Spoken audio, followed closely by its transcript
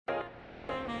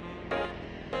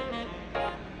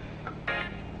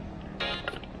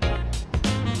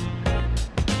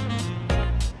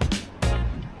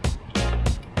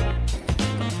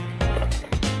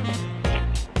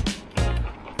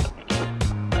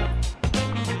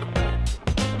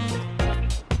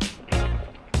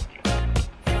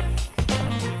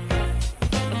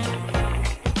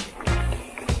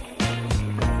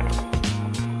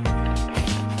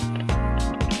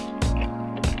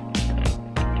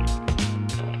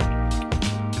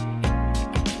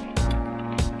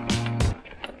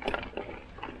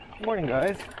Morning,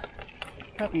 guys.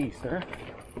 Happy Easter.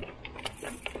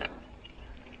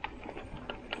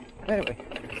 Anyway,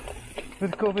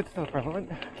 with COVID still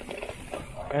prevalent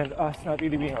and us not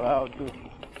really being allowed to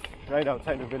ride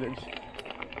outside the village,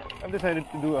 I've decided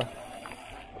to do a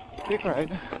quick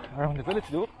ride around the village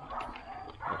loop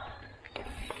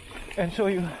and show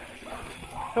you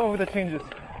some of the changes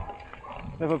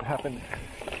that have happened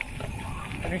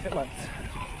in recent months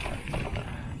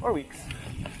or weeks.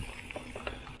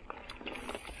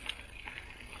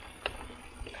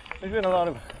 There's been a lot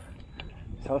of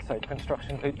cell site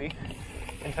construction lately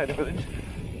inside the village.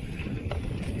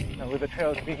 Now, with the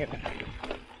trails being in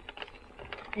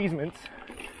easements,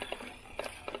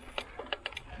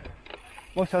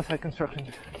 most cell site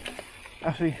construction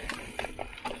actually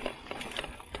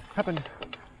happened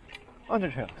on the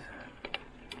trails.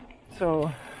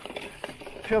 So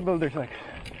trail builders like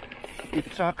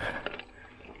DJI,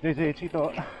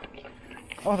 Chito,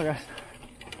 all the rest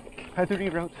had to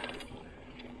reroute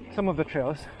some of the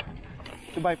trails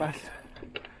to bypass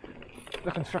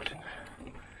the construction.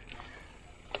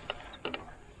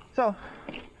 So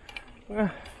I'm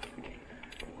gonna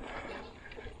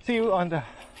see you on the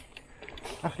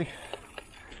actually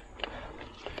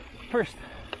first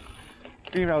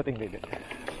rerouting they did.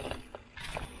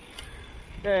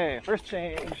 Okay, first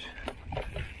change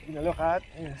we're gonna look at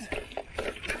is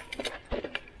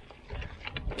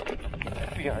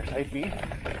FPR side B.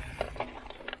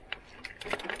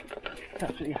 It's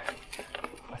actually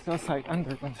a cell site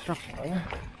under construction,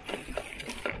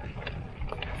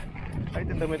 right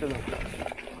in the middle of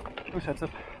two sets of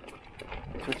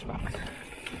switchbacks.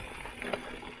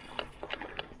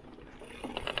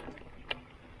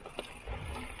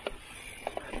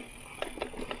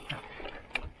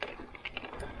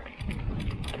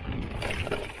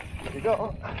 There you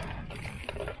go.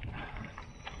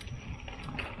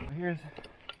 Here's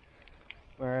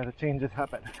where the changes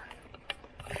happen.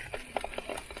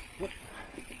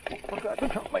 Forgot to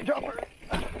drop my jumper.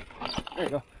 There you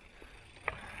go.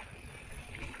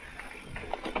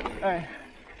 Alright.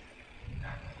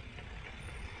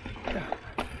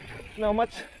 Now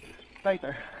much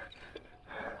tighter.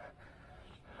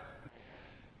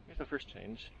 Here's the first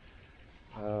change.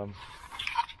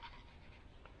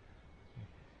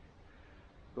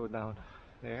 Go down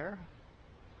there.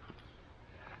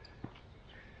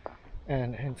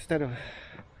 And instead of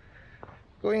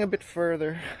going a bit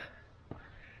further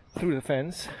through the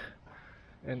fence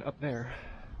and up there,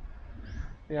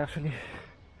 they actually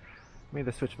made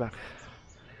the switchback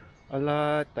a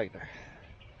lot tighter,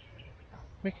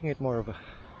 making it more of a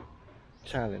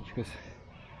challenge, because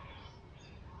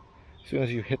as soon as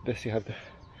you hit this you have to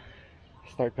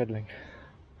start pedaling.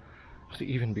 Actually,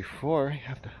 even before, you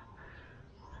have to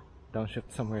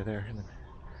downshift somewhere there and then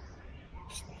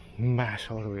smash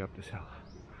all the way up this hill.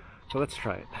 So let's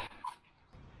try it.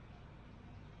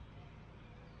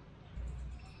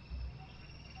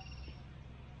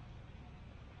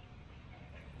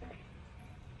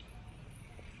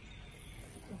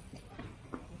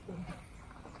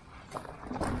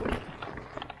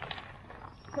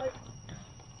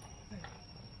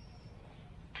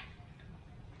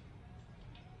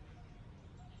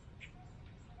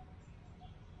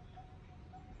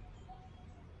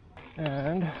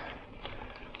 And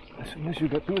as soon as you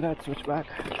get through that switchback,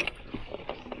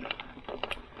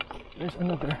 there's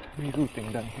another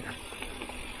rerouting done here.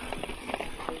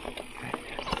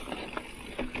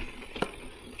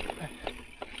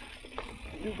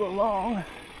 You go long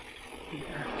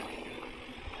here.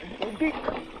 And go deep.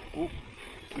 Oh,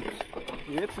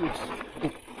 it's loose.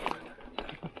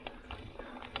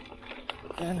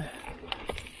 Then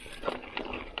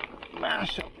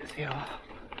mash up this hill.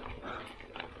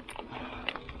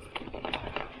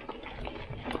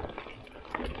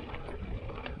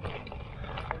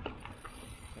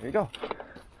 There you go.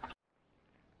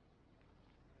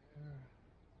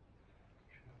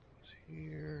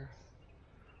 Here,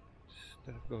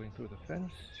 instead of going through the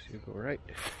fence, you go right.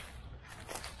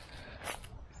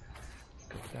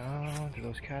 Go down to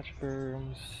those catch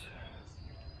berms.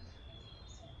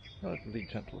 Relatively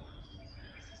gentle.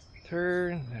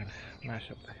 Turn and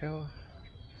mash up the hill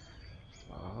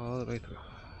all the way through.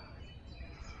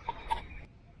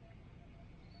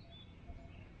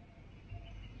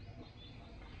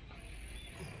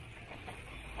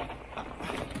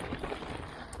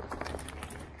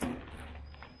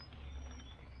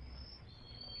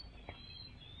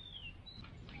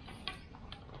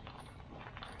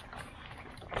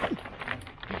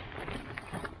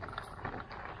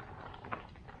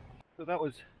 So that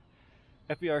was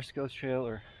FBR Skills Trail,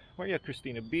 or Maria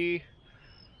Christina B,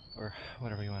 or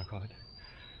whatever you want to call it.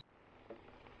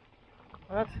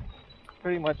 That's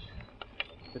pretty much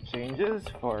the changes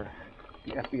for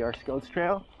the FBR Skills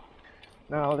Trail.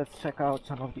 Now let's check out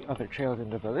some of the other trails in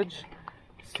the village,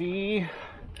 see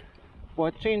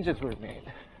what changes were made.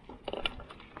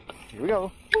 Here we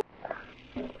go.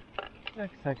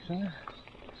 Next section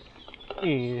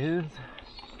is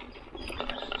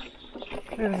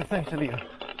essentially a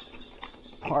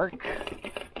park.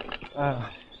 I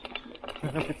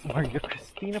don't know if it's Maria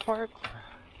Cristina Park.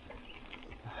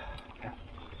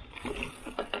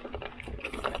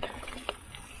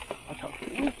 Watch out for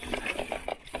the roots.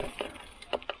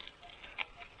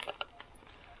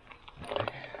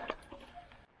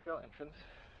 Trail entrance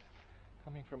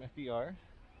coming from FBR.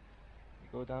 You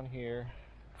go down here,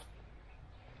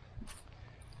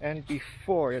 and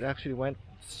before it actually went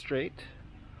straight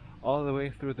all the way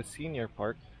through the senior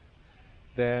park.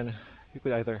 Then you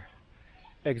could either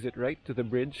exit right to the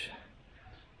bridge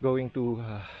going to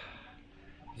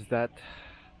is that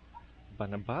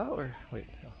Banaba or wait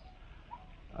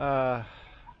no.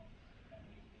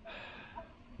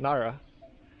 Nara,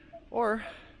 or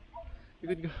you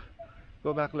could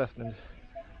go back left and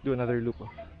do another loop of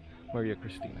Maria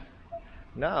Cristina.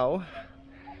 Now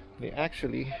they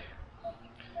actually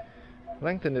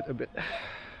lengthen it a bit.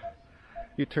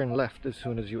 You turn left as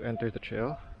soon as you enter the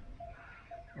trail,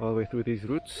 all the way through these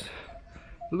routes,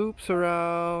 loops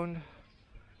around,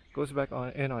 goes back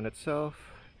on in on itself.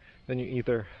 Then you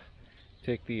either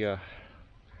take the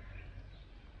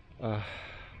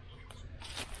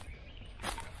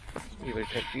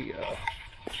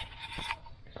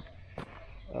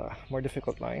more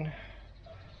difficult line,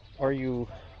 or you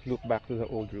loop back to the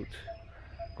old route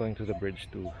going to the bridge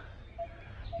to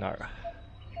Nara.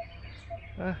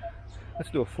 Let's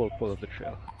do a full pull of the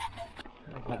trail.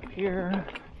 Back here,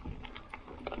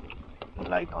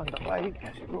 light on the bike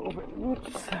as you go over the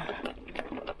roots.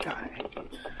 Guide.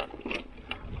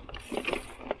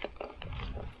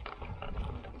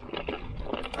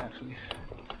 Actually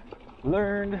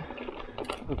learned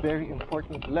a very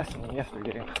important lesson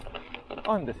yesterday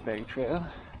on this very trail,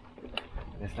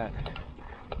 is that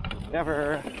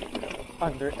never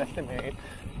underestimate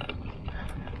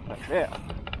the trail.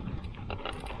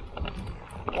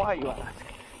 Why, you ask?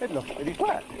 It looks pretty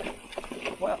flat.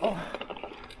 Well,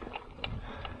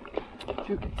 as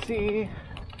you can see,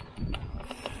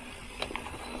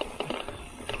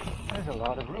 there's a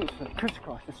lot of routes that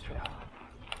crisscross this trail.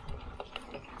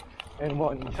 And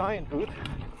one giant route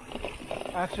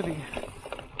actually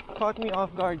caught me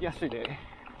off guard yesterday.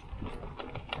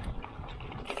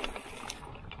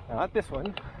 Not this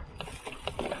one.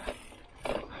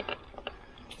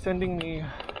 Sending me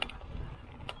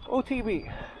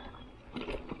OTB.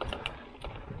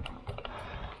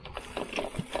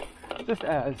 Just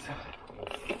as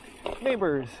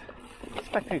neighbors,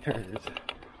 spectators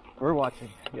were watching.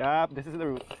 Yep, this is the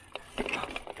route.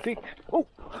 See? Oh!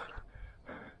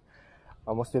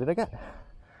 Almost did it again.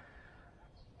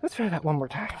 Let's try that one more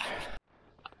time.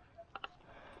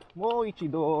 Mo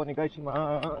ichido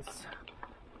onegaishimasu.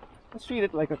 Let's treat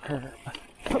it like a curve.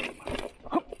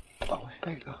 Oh,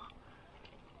 there you go.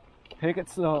 Take it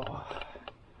slow.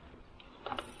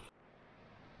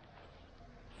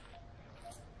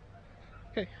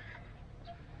 Okay.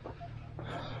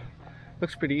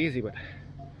 Looks pretty easy, but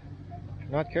if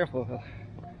you're not careful, it'll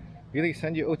really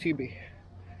send you OTB.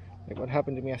 Like what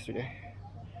happened to me yesterday.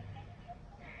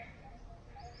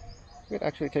 You could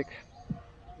actually take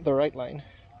the right line.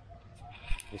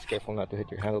 Just careful not to hit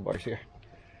your handlebars here.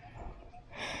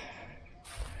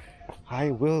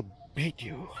 I will beat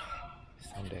you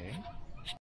someday.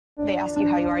 They ask you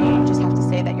how you are, you just have to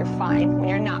say that you're fine when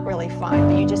you're not really fine,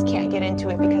 but you just can't get into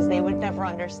it because they would never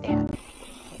understand.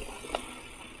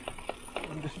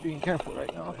 I'm just being careful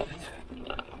right now.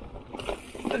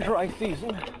 It's the dry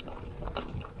season.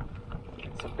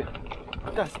 It's a bit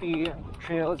dusty and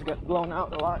trails get blown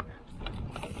out a lot.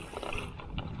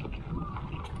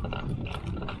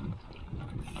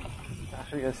 It's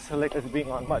actually as slick as being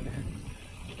on mud,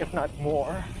 if not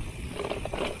more.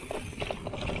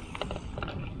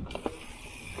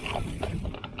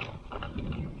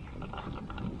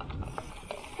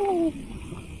 Ooh.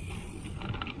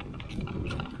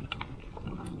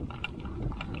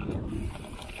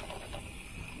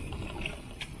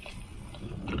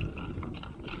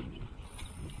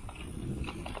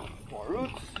 More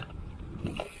roots.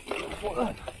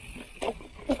 More.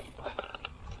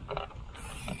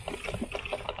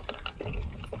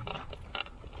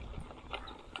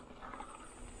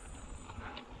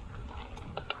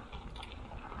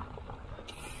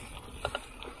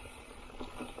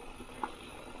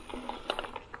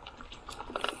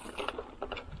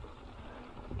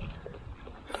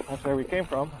 That's where we came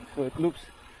from, so it loops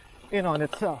in on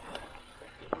itself.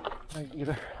 I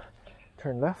either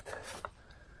turn left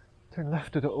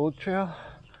to the old trail,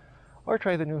 or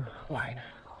try the new line,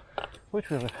 which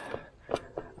we're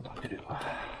about to do.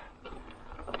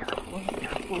 Careful,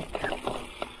 careful, careful.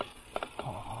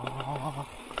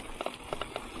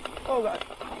 Oh god,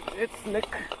 it's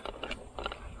slick.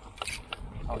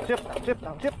 Down tip, down tip,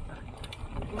 down tip.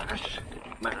 Mash,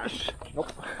 mash.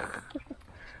 Nope.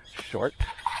 Short.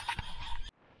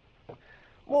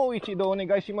 Mo ichido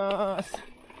onegaishimasu.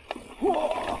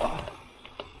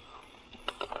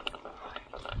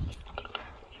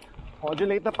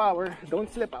 Modulate the power.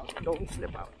 Don't slip out. Don't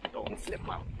slip out. Don't slip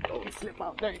out. Don't slip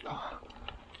out. There you go.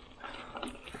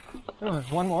 Oh,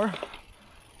 one more.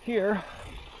 Here.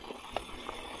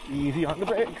 Easy on the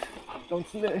brakes. Don't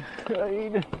slide.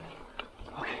 Okay.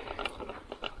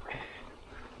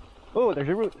 Oh, there's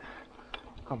a route.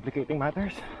 Complicating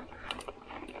matters.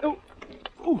 Oh.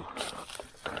 Oh.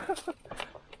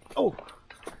 Oh.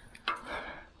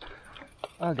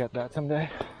 I'll get that someday.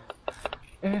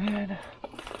 And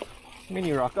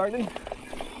mini rock garden.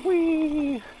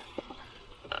 Whee!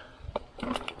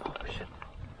 Oh shit.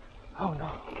 Oh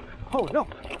no. Oh no.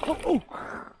 Oh, oh.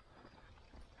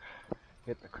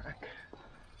 Hit the crank.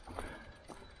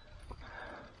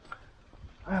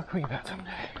 I'll clean that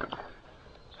someday.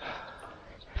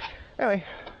 Anyway.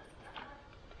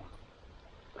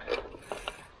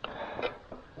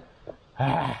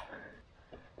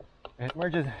 It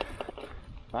merges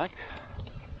back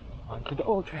onto the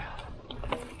old trail.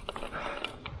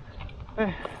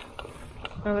 Hey,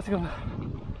 now let's go.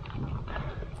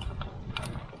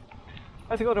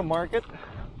 Let's go to market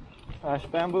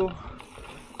 / bamboo.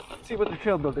 See what the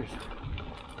trail builders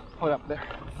put up there.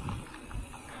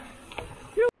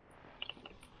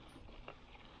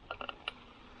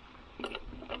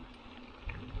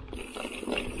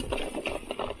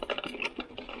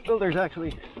 Builders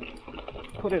actually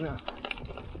put in a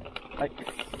like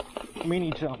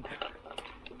mini jump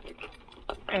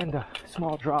and a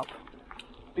small drop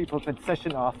people could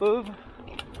session off of.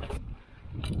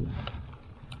 Okay,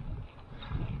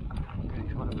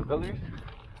 he's one of the builders.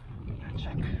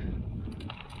 Check.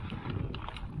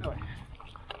 Anyway,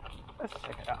 let's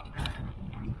check it out.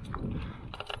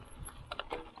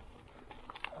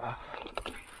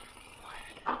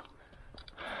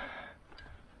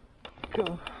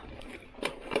 Go.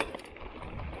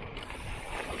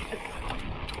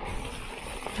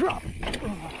 Drop.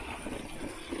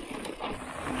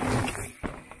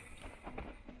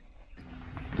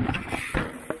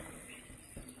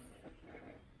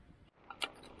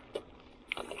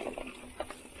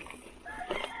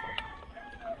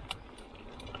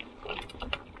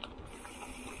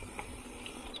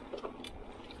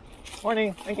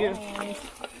 Morning, thank you. Bye.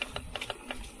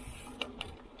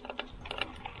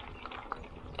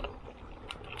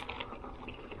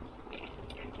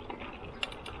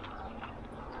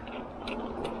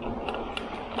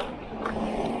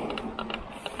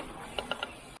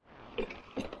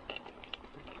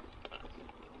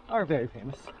 Our very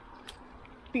famous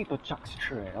Tito Chuck's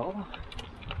Trail.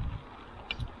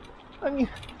 I mean,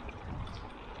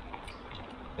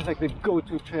 it's like the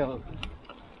go-to trail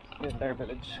in their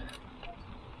village.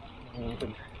 I mean, you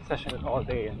could session it all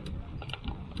day and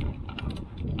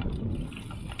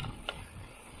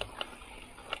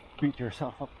beat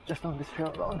yourself up just on this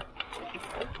trail alone.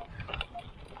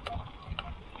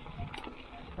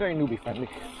 Very newbie friendly.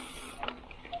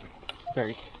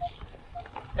 Very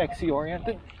XC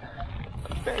oriented.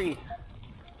 Very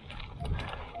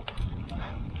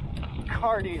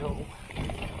cardio.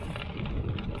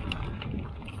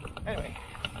 Anyway,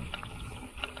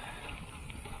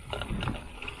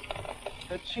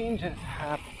 the changes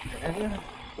happen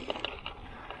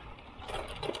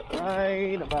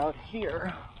right about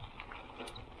here.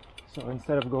 So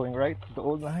instead of going right to the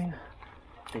old line,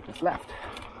 take this left.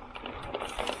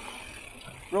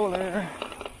 Roller.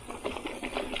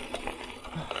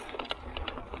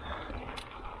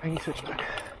 And you switch back.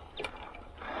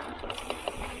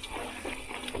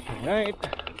 Alright.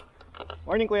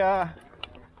 Morning, kuya.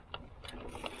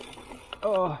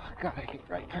 Oh, God, I hate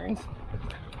right turns.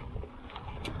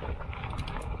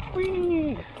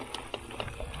 Whee!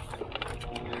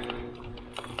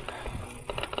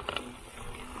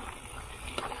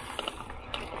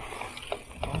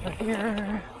 Over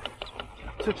here.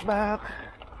 Switch back.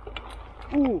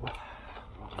 Ooh.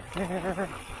 Over there.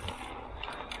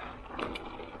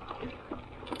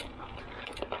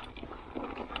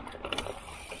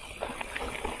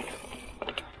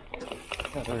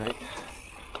 Alright.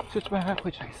 Switch back,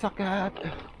 which I suck at.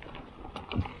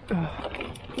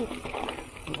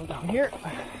 Go down here.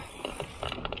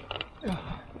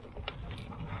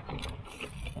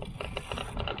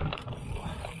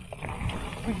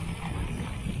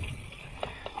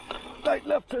 Right,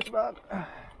 left, twist back.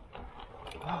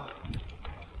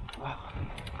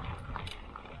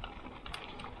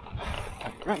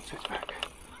 Right, twist back.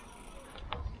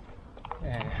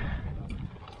 And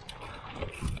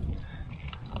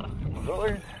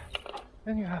rollers.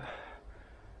 Then you have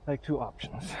like two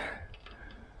options.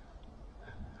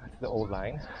 That's the old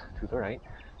line to the right,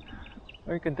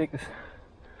 or you can take this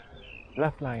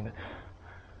left line that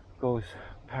goes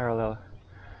parallel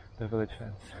to the village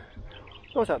fence.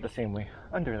 Goes out the same way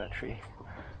under that tree.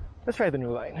 Let's try the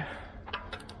new line.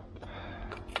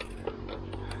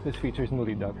 This features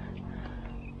newly dug.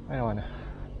 I don't want to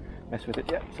mess with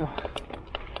it yet, so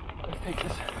let's take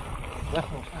this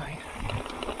leftmost line.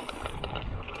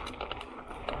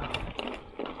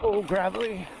 Oh,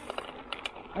 gravelly.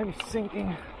 I'm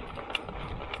sinking.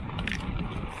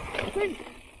 Okay.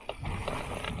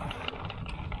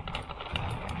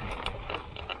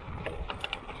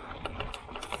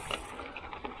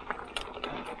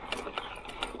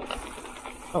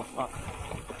 Oh, fuck.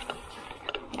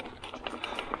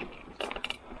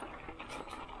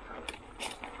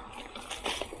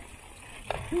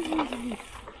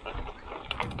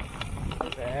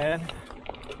 And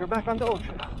you're back on the old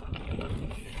trail.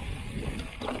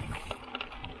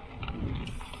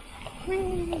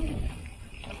 Whee!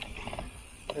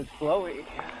 It's flowy.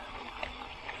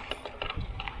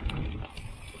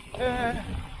 And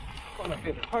one of my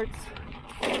favorite parts,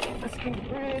 the ski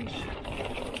bridge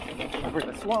over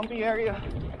the swampy area.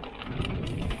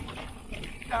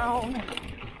 Down,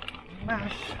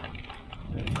 mash.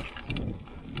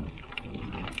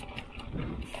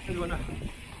 This is one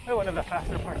of the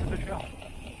faster parts of the trail.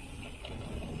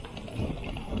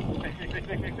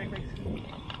 Big.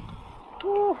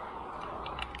 Woo!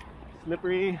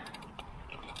 Slippery.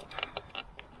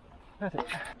 That's it.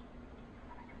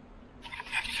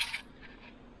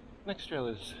 Next trail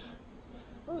is,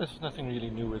 well, there's nothing really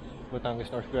new with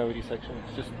Batangas North Gravity section.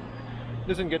 It's just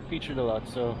doesn't get featured a lot,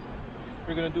 so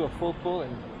we're gonna do a full pull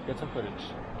and get some footage.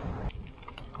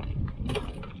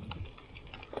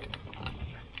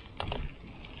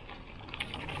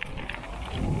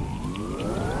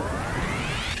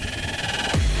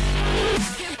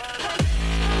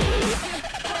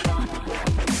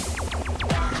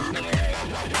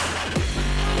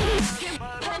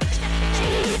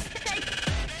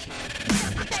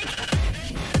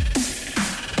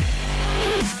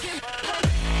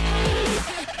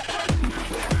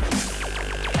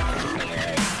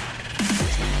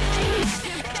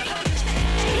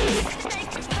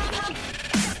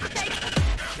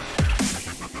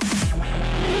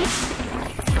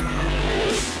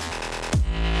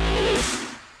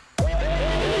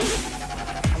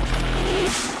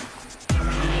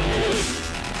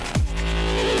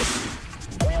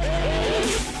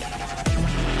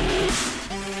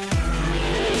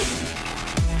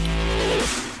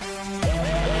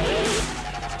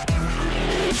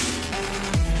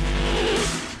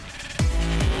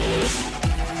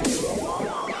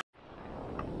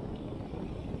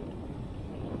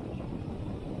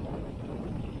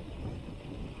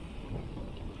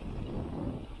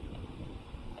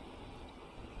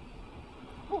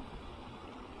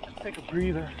 Take a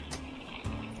breather.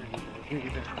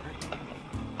 Breather.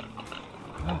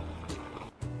 Oh.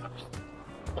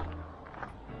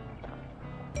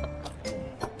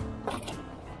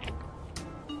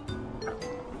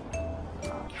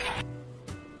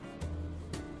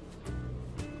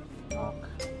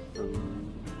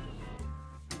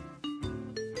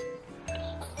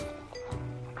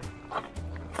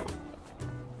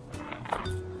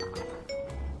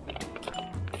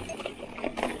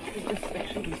 This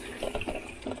section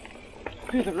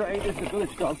to the right is the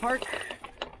village dog park,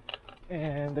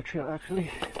 and the trail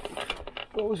actually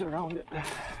goes around it.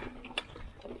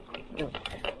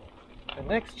 The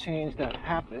next change that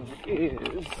happened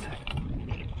is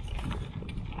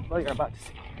what you're about to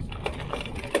see.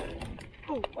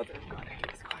 Oh, mother of God, I hate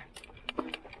this climb.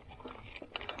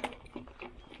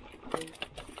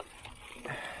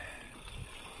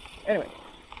 Anyway,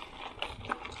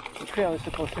 the trail is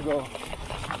supposed to go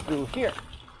through here,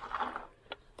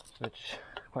 which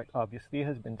quite obviously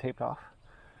has been taped off.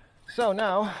 So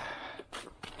now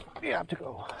we have to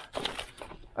go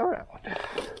around.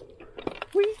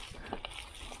 Whee!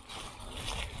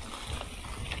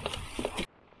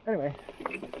 Anyway,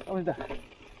 that was the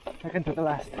second to the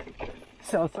last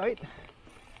cell site,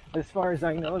 as far as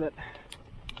I know, that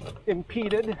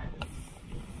impeded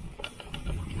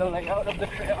the layout of the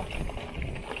trail.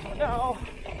 So now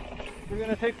we're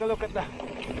gonna take a look at the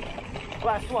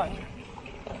last one,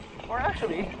 or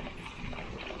actually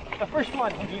the first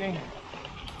one, meaning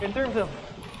in terms of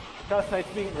cell sites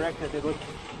being erected, it was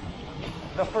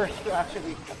the first to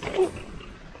actually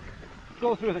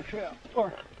go through the trail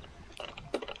or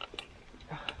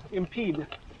impede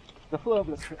the flow of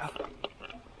the trail.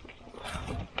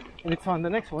 And it's on the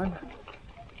next one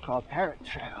called Parrot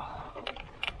Trail.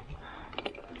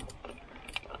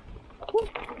 Woo.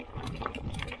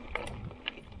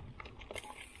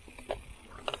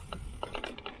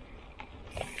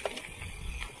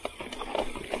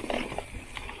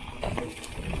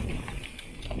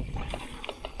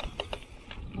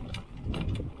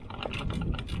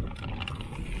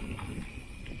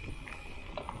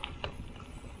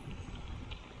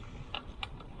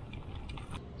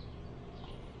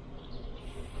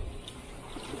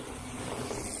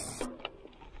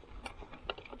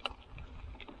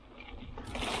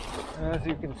 As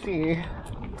you can see,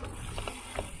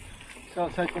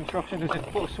 south side construction is in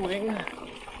full swing.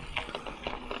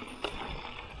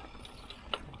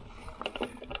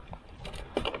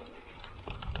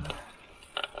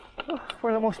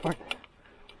 For the most part,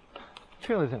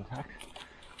 trail is intact.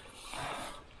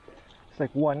 It's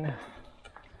like one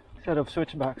set of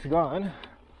switchbacks gone.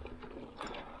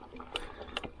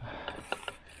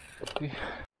 The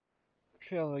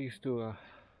trail I used to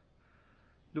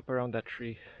loop around that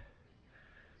tree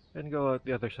and go out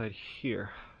the other side here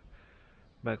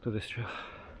back to this trail.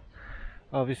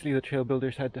 Obviously the trail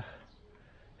builders had to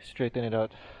straighten it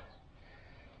out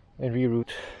and reroute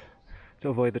to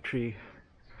avoid the tree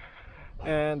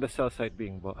and the cell site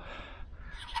being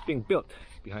built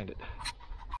behind it.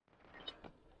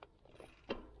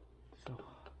 So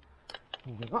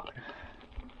moving on.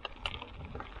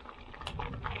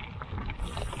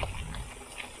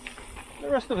 The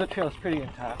rest of the trail is pretty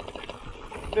intact.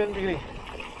 Didn't really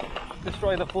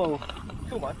destroy the flow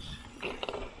too much.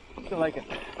 Still like it.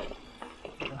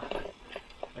 You know,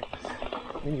 like this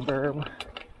mini berm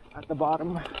at the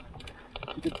bottom.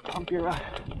 You could pump your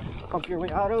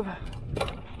way out of.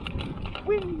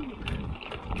 Whee!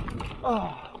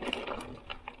 Oh.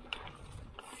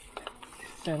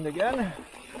 Descend again.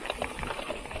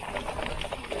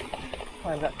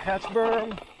 Find that catch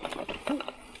berm.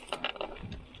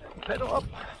 Pedal up.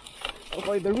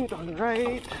 Avoid the route on the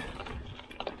right.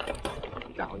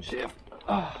 Downshift.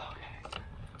 Oh, okay.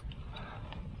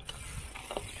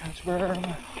 Catch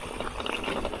berm.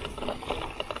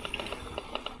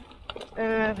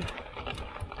 And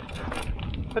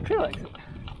the trail exit.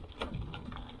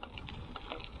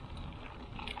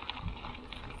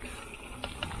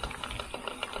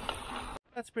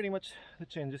 That's pretty much the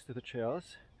changes to the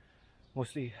trails.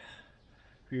 Mostly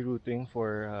rerouting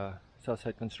for cell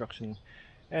site construction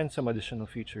and some additional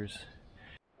features.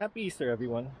 Happy Easter,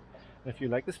 everyone! And if you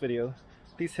like this video,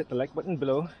 please hit the like button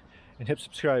below and hit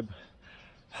subscribe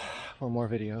for more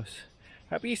videos.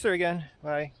 Happy Easter again!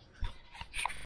 Bye!